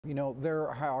You know, there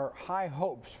are high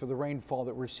hopes for the rainfall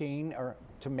that we're seeing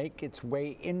to make its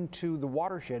way into the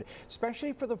watershed,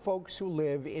 especially for the folks who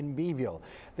live in Beeville.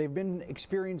 They've been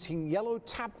experiencing yellow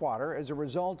tap water as a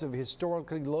result of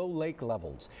historically low lake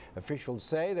levels. Officials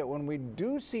say that when we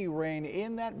do see rain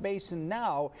in that basin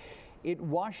now, it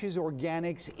washes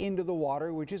organics into the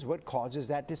water, which is what causes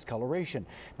that discoloration.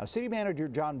 Now, City Manager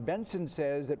John Benson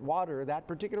says that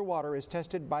particular water is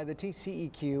tested by the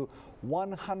TCEQ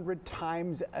 100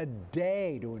 times a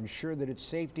day to ensure that it's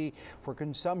safety for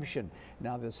consumption.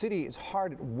 Now, the city is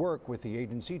hard at work with the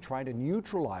agency trying to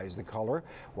neutralize the color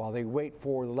while they wait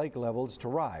for the lake levels to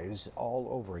rise all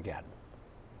over again.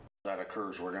 That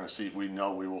occurs, we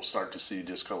know we will start to see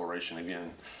discoloration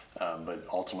again, but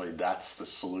ultimately that's the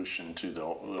solution to the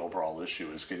overall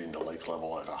issue, is getting the lake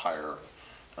level at a higher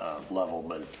level.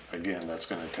 But again, that's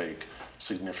going to take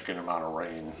significant amount of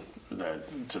rain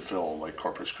to fill Lake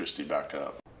Corpus Christi back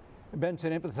up.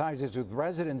 Benson empathizes with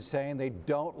residents, saying they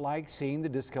don't like seeing the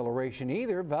discoloration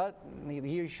either, but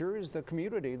he assures the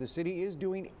community the city is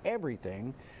doing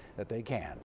everything that they can.